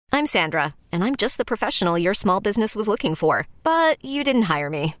I'm Sandra, and I'm just the professional your small business was looking for. But you didn't hire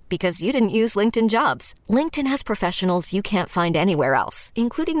me because you didn't use LinkedIn Jobs. LinkedIn has professionals you can't find anywhere else,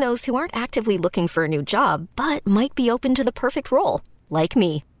 including those who aren't actively looking for a new job, but might be open to the perfect role, like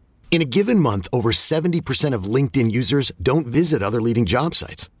me. In a given month, over 70% of LinkedIn users don't visit other leading job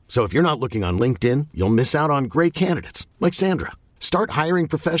sites. So if you're not looking on LinkedIn, you'll miss out on great candidates like Sandra. Start hiring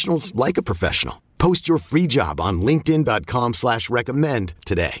professionals like a professional. Post your free job on linkedin.com/recommend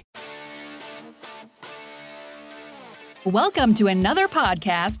today. Welcome to another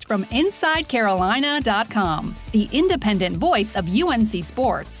podcast from InsideCarolina.com, the independent voice of UNC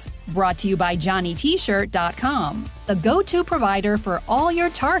Sports. Brought to you by JohnnyT-shirt.com, the go-to provider for all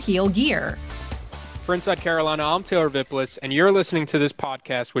your Tar Heel gear. For Inside Carolina, I'm Taylor Vippolis, and you're listening to this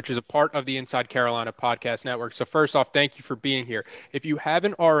podcast, which is a part of the Inside Carolina Podcast Network. So first off, thank you for being here. If you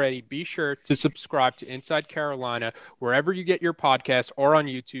haven't already, be sure to subscribe to Inside Carolina wherever you get your podcasts or on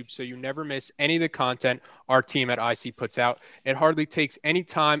YouTube so you never miss any of the content our team at IC puts out. It hardly takes any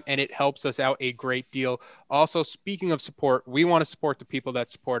time, and it helps us out a great deal. Also, speaking of support, we want to support the people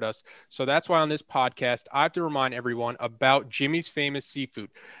that support us. So that's why on this podcast, I have to remind everyone about Jimmy's Famous Seafood.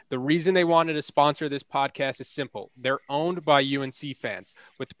 The reason they wanted to sponsor this podcast is simple. They're owned by UNC fans.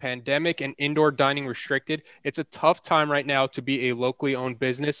 With the pandemic and indoor dining restricted, it's a tough time right now to be a locally owned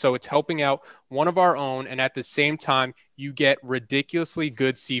business. So it's helping out one of our own, and at the same time, you get ridiculously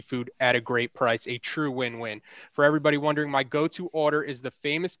good seafood at a great price, a true win-win. For everybody wondering, my go-to order is the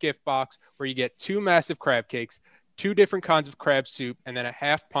Famous Gift Box, where you get 2 massive crab cakes, 2 different kinds of crab soup, and then a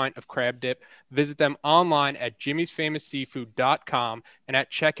half pint of crab dip. Visit them online at jimmysfamousseafood.com, and at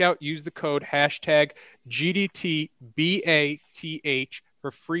checkout, use the code #GDTBATH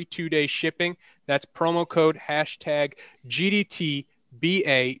for free 2-day shipping. That's promo code #GDTBATH.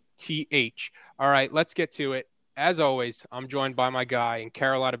 All right, let's get to it. As always, I'm joined by my guy and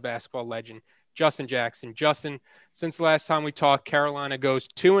Carolina basketball legend, Justin Jackson. Justin, since the last time we talked, Carolina goes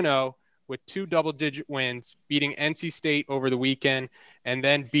 2-0 with 2 double-digit wins, beating NC State over the weekend and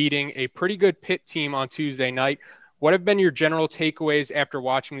then beating a pretty good Pitt team on Tuesday night. What have been your general takeaways after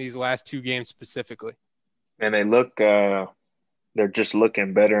watching these last 2 games specifically? And they look they're just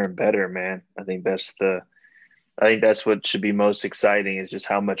looking better and better, man. I think that's what should be most exciting, is just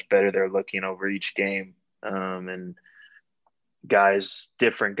how much better they're looking over each game. And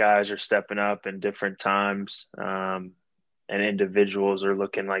different guys are stepping up in different times, and individuals are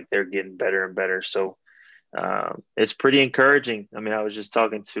looking like they're getting better and better. So it's pretty encouraging. I mean, I was just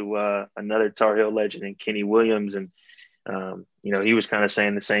talking to another Tar Heel legend in Kenny Williams, and he was kind of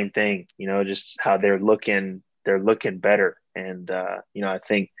saying the same thing, just how they're looking better. And I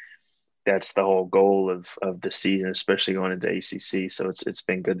think that's the whole goal of the season, especially going into ACC. So it's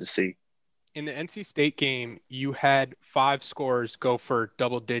been good to see. In the NC State game, you had 5 scorers go for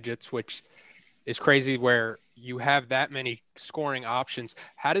double digits, which is crazy where you have that many scoring options.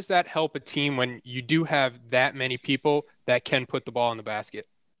 How does that help a team when you do have that many people that can put the ball in the basket?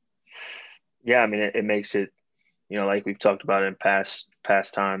 Yeah, I mean, it makes it, like we've talked about in past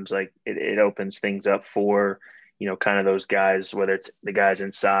times, like it opens things up for, kind of those guys, whether it's the guys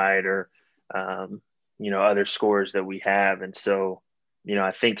inside or, other scorers that we have. And so,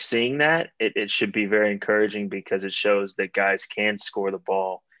 I think seeing that, it should be very encouraging, because it shows that guys can score the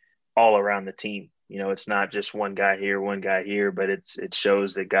ball all around the team. It's not just one guy here, but it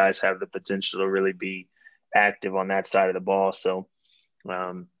shows that guys have the potential to really be active on that side of the ball. So,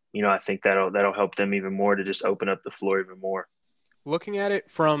 I think that'll help them even more to just open up the floor even more. Looking at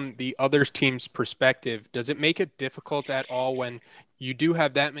it from the other team's perspective, does it make it difficult at all when you do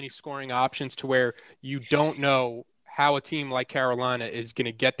have that many scoring options to where you don't know how a team like Carolina is going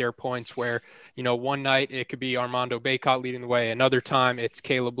to get their points, where, one night it could be Armando Bacot leading the way, another time it's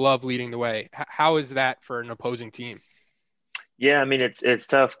Caleb Love leading the way. How is that for an opposing team? Yeah, I mean, it's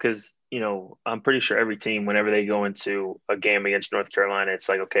tough because, I'm pretty sure every team, whenever they go into a game against North Carolina, it's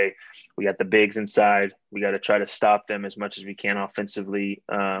like, okay, we got the bigs inside. We got to try to stop them as much as we can offensively,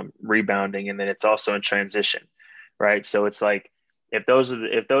 rebounding. And then it's also in transition, right? So it's like, if those are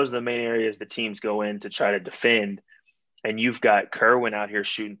the main areas the teams go in to try to defend, and you've got Kerwin out here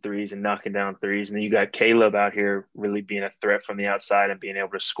shooting threes and knocking down threes, and then you got Caleb out here really being a threat from the outside and being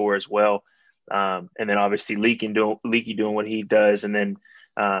able to score as well. And then obviously Leaky doing what he does, and then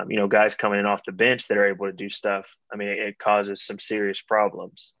guys coming in off the bench that are able to do stuff. I mean, it causes some serious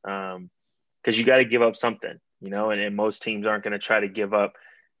problems, because you got to give up something, and most teams aren't going to try to give up,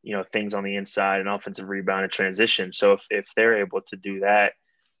 things on the inside and offensive rebound and transition. So if they're able to do that,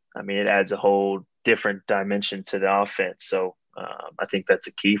 I mean, it adds a whole different dimension to the offense. So I think that's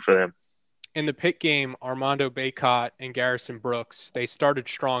a key for them. in the Pitt game, Armando Bacot and Garrison Brooks, they started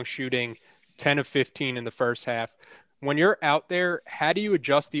strong, shooting 10 of 15 in the first half. When you're out there, how do you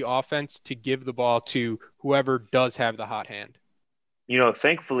adjust the offense to give the ball to whoever does have the hot hand?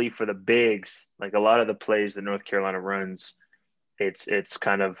 Thankfully for the bigs, like a lot of the plays that North Carolina runs, it's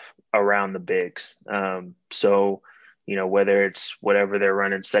kind of around the bigs. So, whether it's whatever they're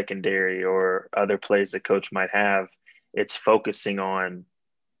running secondary or other plays that coach might have, it's focusing on,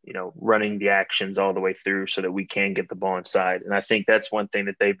 running the actions all the way through so that we can get the ball inside. And I think that's one thing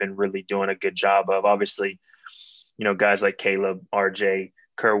that they've been really doing a good job of. Obviously, guys like Caleb, RJ,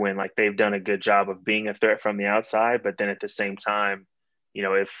 Kerwin, like they've done a good job of being a threat from the outside, but then at the same time,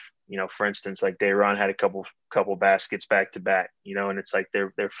 if for instance, like Dayron had a couple baskets back to back, and it's like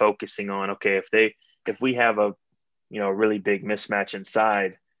they're focusing on, okay, if we have a really big mismatch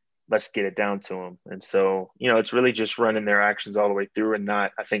inside, let's get it down to them. And so, it's really just running their actions all the way through, and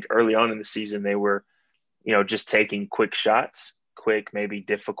not, I think early on in the season they were, just taking quick shots, maybe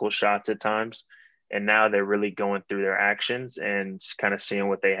difficult shots at times. And now they're really going through their actions and just kind of seeing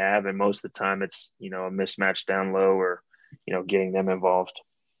what they have. And most of the time it's, a mismatch down low or, getting them involved.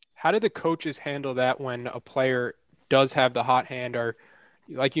 How do the coaches handle that when a player does have the hot hand? Or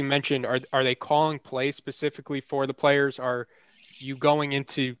like you mentioned, are they calling plays specifically for the players? Are you going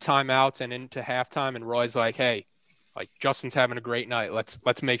into timeouts and into halftime and Roy's like, hey, like Justin's having a great night. Let's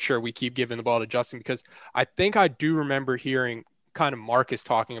make sure we keep giving the ball to Justin? Because I think I do remember hearing kind of Marcus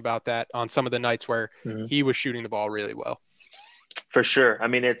talking about that on some of the nights where he was shooting the ball really well. For sure. I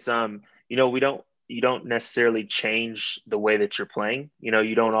mean, it's, you don't necessarily change the way that you're playing. You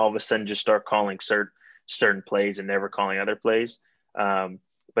don't all of a sudden just start calling certain plays and never calling other plays.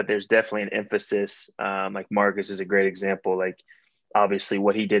 But there's definitely an emphasis. Like Marcus is a great example. Like obviously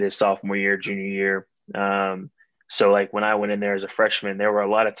what he did his sophomore year, junior year. So like when I went in there as a freshman, there were a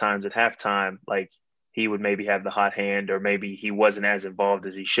lot of times at halftime, like he would maybe have the hot hand, or maybe he wasn't as involved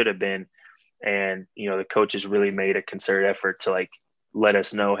as he should have been. And, the coaches really made a concerted effort to like let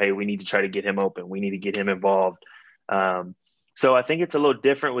us know, hey, we need to try to get him open. We need to get him involved. So I think it's a little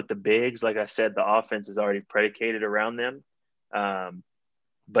different with the bigs. Like I said, the offense is already predicated around them.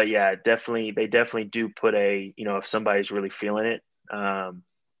 But yeah, they definitely do put if somebody's really feeling it,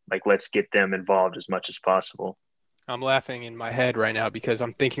 like let's get them involved as much as possible. I'm laughing in my head right now because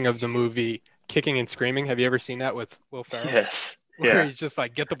I'm thinking of the movie Kicking and Screaming. Have you ever seen that with Will Ferrell? Yes. Where he's just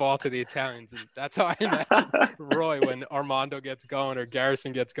like, get the ball to the Italians. And that's how I imagine Roy when Armando gets going or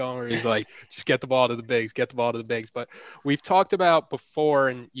Garrison gets going, where he's like, just get the ball to the bigs. But we've talked about before,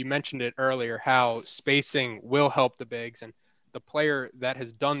 and you mentioned it earlier, how spacing will help the bigs. And the player that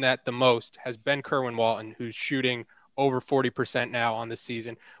has done that the most has been Kerwin Walton, who's shooting over 40% now on the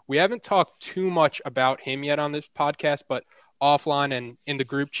season. We haven't talked too much about him yet on this podcast, but offline and in the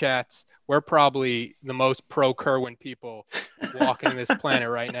group chats, we're probably the most pro Kerwin people walking this planet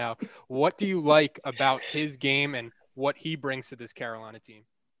right now. What do you like about his game and what he brings to this Carolina team?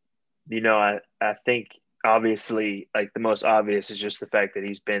 I think obviously like the most obvious is just the fact that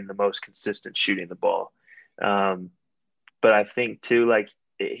he's been the most consistent shooting the ball. But I think too, like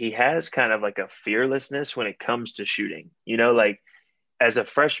he has kind of like a fearlessness when it comes to shooting, like as a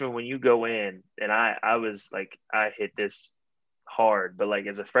freshman, when you go in, and I was like, I hit this hard, but like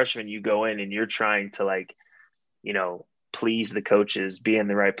as a freshman, you go in and you're trying to like, please the coaches, be in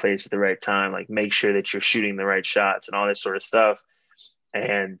the right place at the right time, like make sure that you're shooting the right shots and all this sort of stuff.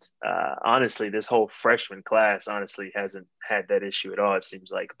 And honestly, this whole freshman class honestly hasn't had that issue at all, it seems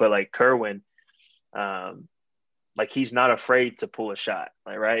like. But like Kerwin, like he's not afraid to pull a shot,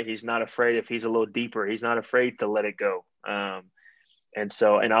 like, right? He's not afraid if he's a little deeper, he's not afraid to let it go. And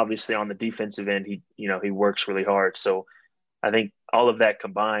obviously on the defensive end, he works really hard. So I think all of that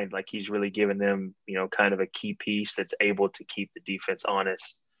combined, like he's really given them, kind of a key piece that's able to keep the defense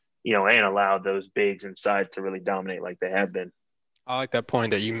honest, and allow those bigs inside to really dominate like they have been. I like that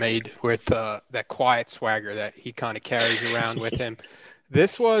point that you made with that quiet swagger that he kind of carries around with him.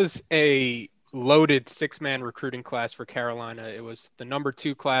 This was a loaded 6-man recruiting class for Carolina. It was the number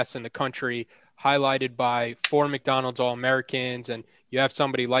 2 class in the country, highlighted by 4 McDonald's All-Americans, and you have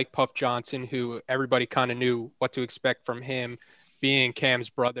somebody like Puff Johnson, who everybody kind of knew what to expect from him, being Cam's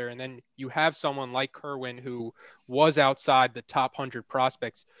brother. And then you have someone like Kerwin, who was outside the top 100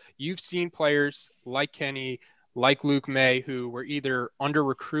 prospects. You've seen players like Kenny, like Luke May, who were either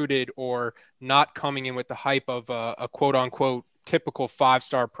under-recruited or not coming in with the hype of a quote-unquote typical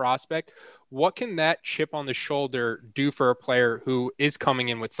 5-star prospect. What can that chip on the shoulder do for a player who is coming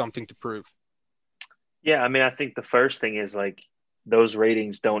in with something to prove? Yeah, I mean, I think the first thing is like those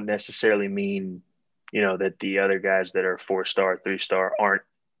ratings don't necessarily mean, that the other guys that are 4-star, 3-star aren't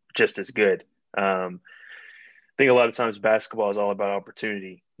just as good. I think a lot of times basketball is all about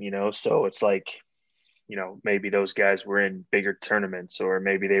opportunity, so it's like, maybe those guys were in bigger tournaments, or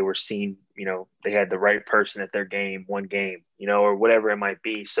maybe they were seen, they had the right person at their game, one game, or whatever it might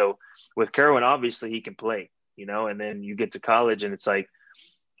be. So with Kerwin, obviously he can play, and then you get to college and it's like,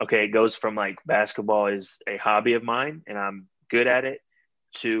 okay, it goes from like basketball is a hobby of mine and I'm good at it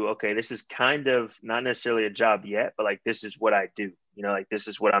to, okay, this is kind of not necessarily a job yet, but like, this is what I do, like this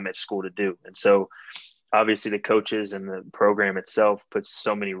is what I'm at school to do. And so obviously the coaches and the program itself puts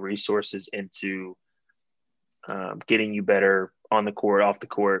so many resources into getting you better on the court, off the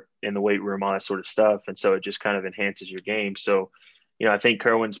court, in the weight room, all that sort of stuff. And so it just kind of enhances your game. So, I think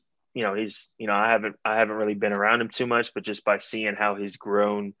Kerwin's, he's, I haven't really been around him too much, but just by seeing how he's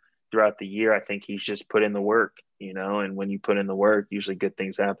grown throughout the year, I think he's just put in the work, and when you put in the work, usually good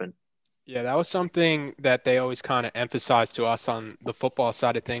things happen. Yeah, that was something that they always kind of emphasized to us on the football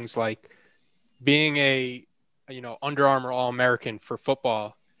side of things, like being a, Under Armour All-American for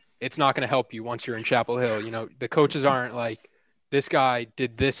football. It's not going to help you once you're in Chapel Hill. The coaches aren't like, this guy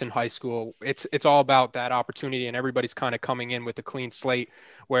did this in high school. It's all about that opportunity, and everybody's kind of coming in with a clean slate,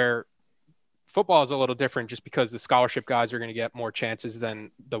 where football is a little different just because the scholarship guys are going to get more chances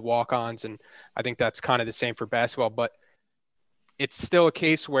than the walk-ons. And I think that's kind of the same for basketball, but it's still a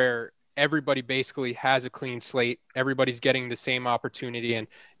case where everybody basically has a clean slate. Everybody's getting the same opportunity. And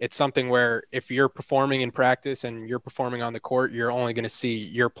it's something where if you're performing in practice and you're performing on the court, you're only going to see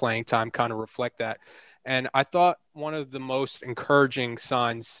your playing time kind of reflect that. And I thought one of the most encouraging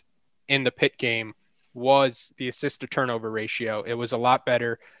signs in the Pitt game was the assist to turnover ratio. It was a lot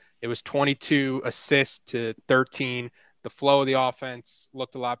better. It was 22 assists to 13. The flow of the offense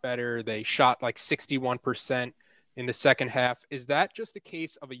looked a lot better. They shot like 61% in the second half. Is that just a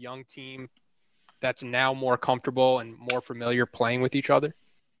case of a young team that's now more comfortable and more familiar playing with each other?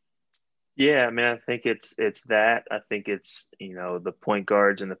 Yeah, I mean, I think it's that. I think it's, the point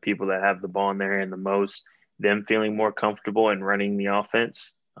guards and the people that have the ball in their hand the most, them feeling more comfortable and running the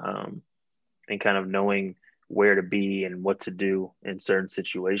offense, and kind of knowing where to be and what to do in certain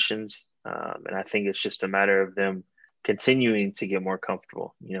situations. And I think it's just a matter of them continuing to get more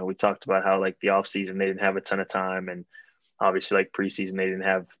comfortable. We talked about how like the offseason, they didn't have a ton of time, and obviously like preseason, they didn't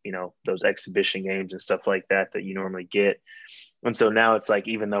have, those exhibition games and stuff like that you normally get. And so now it's like,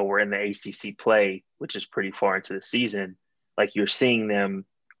 even though we're in the ACC play, which is pretty far into the season, like you're seeing them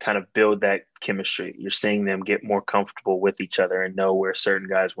kind of build that chemistry. You're seeing them get more comfortable with each other and know where certain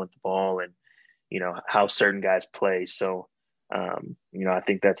guys want the ball and, how certain guys play. So, I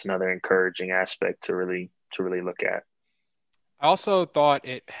think that's another encouraging aspect to really look at. I also thought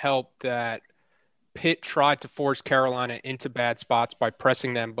it helped that Pitt tried to force Carolina into bad spots by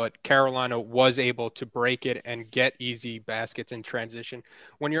pressing them, but Carolina was able to break it and get easy baskets in transition.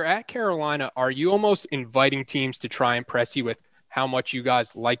 When you're at Carolina, are you almost inviting teams to try and press you with how much you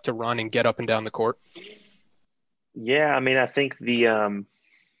guys like to run and get up and down the court? Yeah, I mean, I think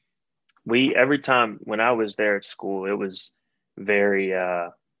every time when I was there at school, it was very,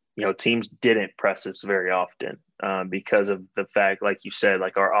 teams didn't press us very often because of the fact, like you said,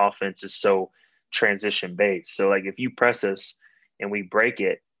 like our offense is so transition based. So like if you press us and we break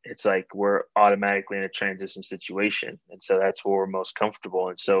it, it's like we're automatically in a transition situation. And so that's where we're most comfortable.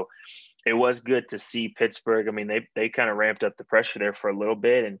 And so it was good to see Pittsburgh. I mean, they kind of ramped up the pressure there for a little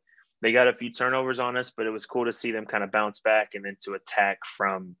bit, and they got a few turnovers on us, but it was cool to see them kind of bounce back and then to attack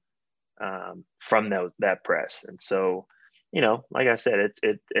from that press. And so, like I said,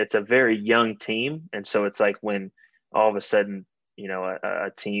 it's a very young team. And so it's like when all of a sudden,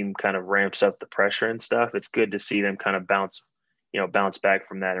 a team kind of ramps up the pressure and stuff, it's good to see them kind of bounce back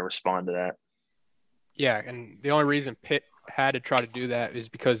from that and respond to that. Yeah. And the only reason Pitt had to try to do that is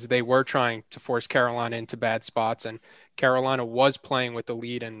because they were trying to force Carolina into bad spots, and Carolina was playing with the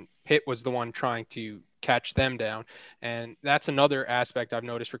lead, and Pitt was the one trying to catch them down. And that's another aspect I've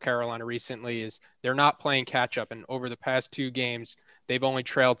noticed for Carolina recently is they're not playing catch up. And over the past 2 games, they've only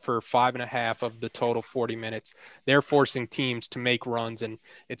trailed for 5.5 of the total 40 minutes. They're forcing teams to make runs, and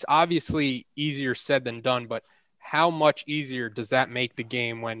it's obviously easier said than done, but how much easier does that make the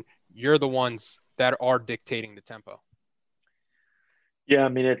game when you're the ones that are dictating the tempo? Yeah, I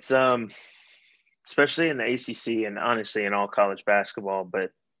mean, it's especially in the ACC and honestly in all college basketball,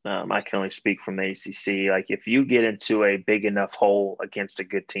 but I can only speak from the ACC. Like if you get into a big enough hole against a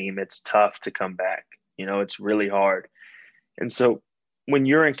good team, it's tough to come back. It's really hard. And so when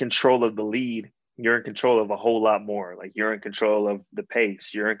you're in control of the lead, you're in control of a whole lot more. Like you're in control of the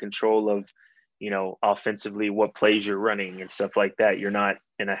pace. You're in control of, offensively what plays you're running and stuff like that. You're not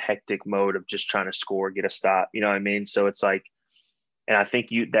in a hectic mode of just trying to score, get a stop. You know what I mean? So it's like And I think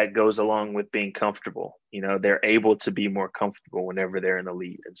that goes along with being comfortable. They're able to be more comfortable whenever they're in the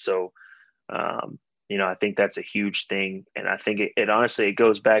lead. And so, I think that's a huge thing. And I think it honestly, it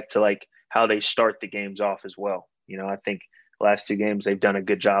goes back to like how they start the games off as well. I think the last 2 games, they've done a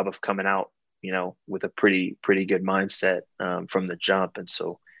good job of coming out, with a pretty good mindset from the jump. And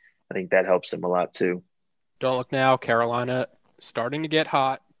so I think that helps them a lot too. Don't look now, Carolina starting to get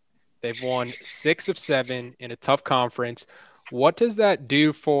hot. They've won 6 of 7 in a tough conference. What does that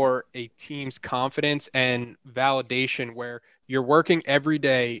do for a team's confidence and validation where you're working every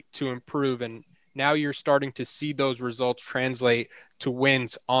day to improve and now you're starting to see those results translate to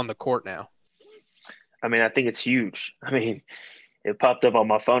wins on the court now? I mean, I think it's huge. I mean, it popped up on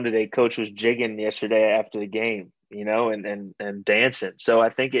my phone today. Coach was jigging yesterday after the game, and dancing. So I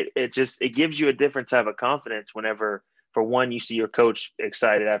think it gives you a different type of confidence whenever, for one, you see your coach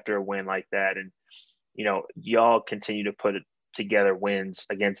excited after a win like that. And, y'all continue to put together wins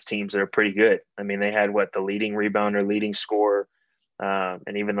against teams that are pretty good. I mean, they had the leading rebounder, leading scorer,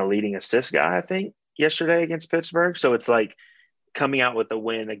 and even the leading assist guy, I think, yesterday against Pittsburgh. So it's like coming out with a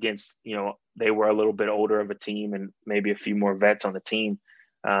win against, they were a little bit older of a team and maybe a few more vets on the team,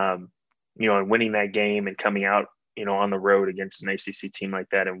 and winning that game and coming out, on the road against an ACC team like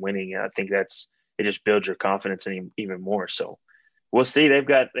that and winning. I think it just builds your confidence even more. So we'll see. They've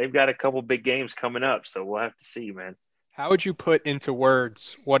got a couple big games coming up. So we'll have to see, man. How would you put into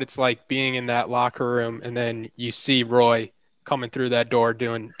words what it's like being in that locker room and then you see Roy coming through that door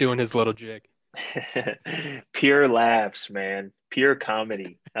doing his little jig? Pure laughs, man. Pure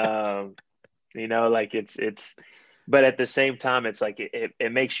comedy. It's but at the same time, it's like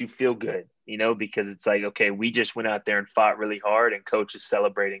it makes you feel good, because it's like, okay, we just went out there and fought really hard and coach is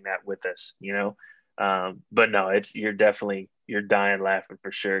celebrating that with us, but no, you're dying laughing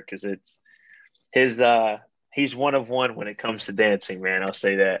for sure. Cause it's he's one of one when it comes to dancing, man. I'll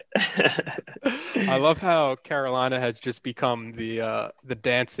say that. I love how Carolina has just become the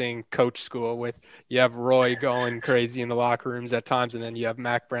dancing coach school. With you have Roy going crazy in the locker rooms at times, and then you have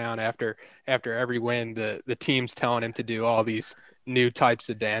Mac Brown after every win, the team's telling him to do all these new types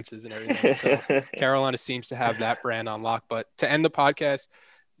of dances and everything. So Carolina seems to have that brand on lock. But to end the podcast,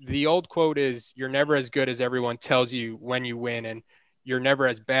 the old quote is, "You're never as good as everyone tells you when you win, and you're never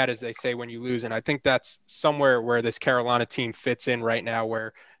as bad as they say when you lose." And I think that's somewhere where this Carolina team fits in right now,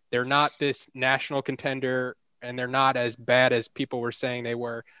 where they're not this national contender and they're not as bad as people were saying they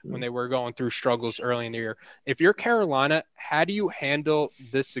were when they were going through struggles early in the year. If you're Carolina, how do you handle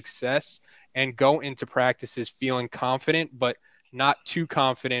this success and go into practices feeling confident, but not too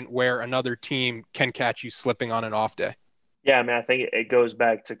confident where another team can catch you slipping on an off day? Yeah, I mean, I think it goes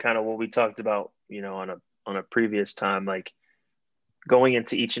back to kind of what we talked about, on a previous time, like going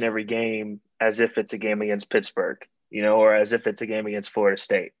into each and every game as if it's a game against Pittsburgh, or as if it's a game against Florida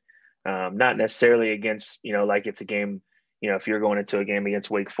State. Not necessarily against, like it's a game, if you're going into a game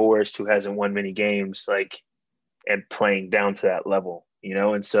against Wake Forest, who hasn't won many games, and playing down to that level,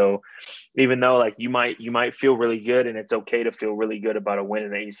 and so even though you might feel really good, and it's okay to feel really good about a win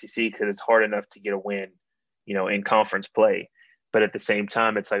in the ACC because it's hard enough to get a win, in conference play. But at the same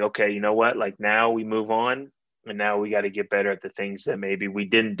time, it's like, okay, you know what, now we move on and now we got to get better at the things that maybe we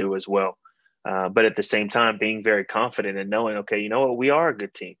didn't do as well. But at the same time, being very confident and knowing, okay, you know what, we are a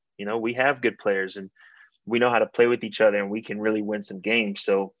good team. We have good players and we know how to play with each other and we can really win some games.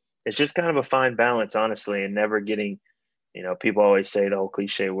 So it's just kind of a fine balance, honestly, and never getting, people always say the whole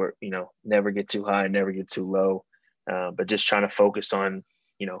cliche where, never get too high, never get too low, but just trying to focus on,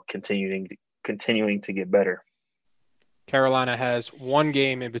 continuing to get better. Carolina has one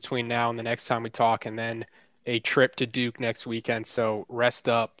game in between now and the next time we talk, and then a trip to Duke next weekend. So rest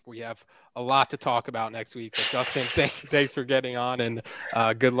up. We have a lot to talk about next week. But Justin, thanks for getting on, and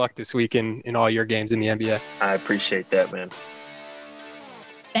good luck this week in all your games in the NBA. I appreciate that, man.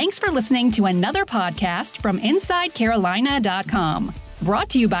 Thanks for listening to another podcast from InsideCarolina.com. Brought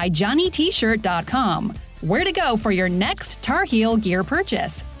to you by JohnnyT-Shirt.com. Where to go for your next Tar Heel gear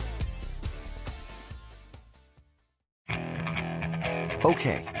purchase.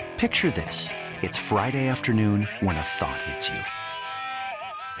 Okay, picture this. It's Friday afternoon when a thought hits you.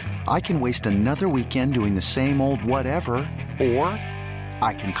 I can waste another weekend doing the same old whatever, or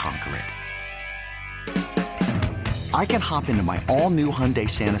I can conquer it. I can hop into my all-new Hyundai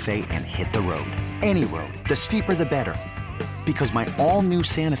Santa Fe and hit the road. Any road. The steeper, the better. Because my all-new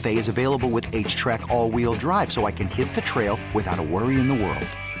Santa Fe is available with H-Track all-wheel drive, so I can hit the trail without a worry in the world.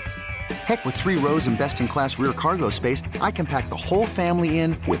 Heck, with 3 rows and best-in-class rear cargo space, I can pack the whole family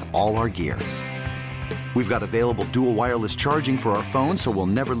in with all our gear. We've got available dual wireless charging for our phones, so we'll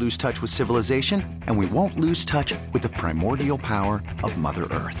never lose touch with civilization, and we won't lose touch with the primordial power of Mother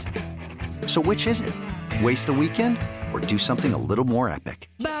Earth. So which is it? Waste the weekend or do something a little more epic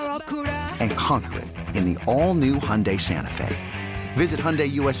and conquer it in the all-new Hyundai Santa Fe? Visit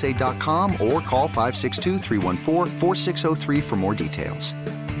HyundaiUSA.com or call 562-314-4603 for more details.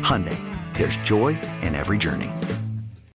 Hyundai, there's joy in every journey.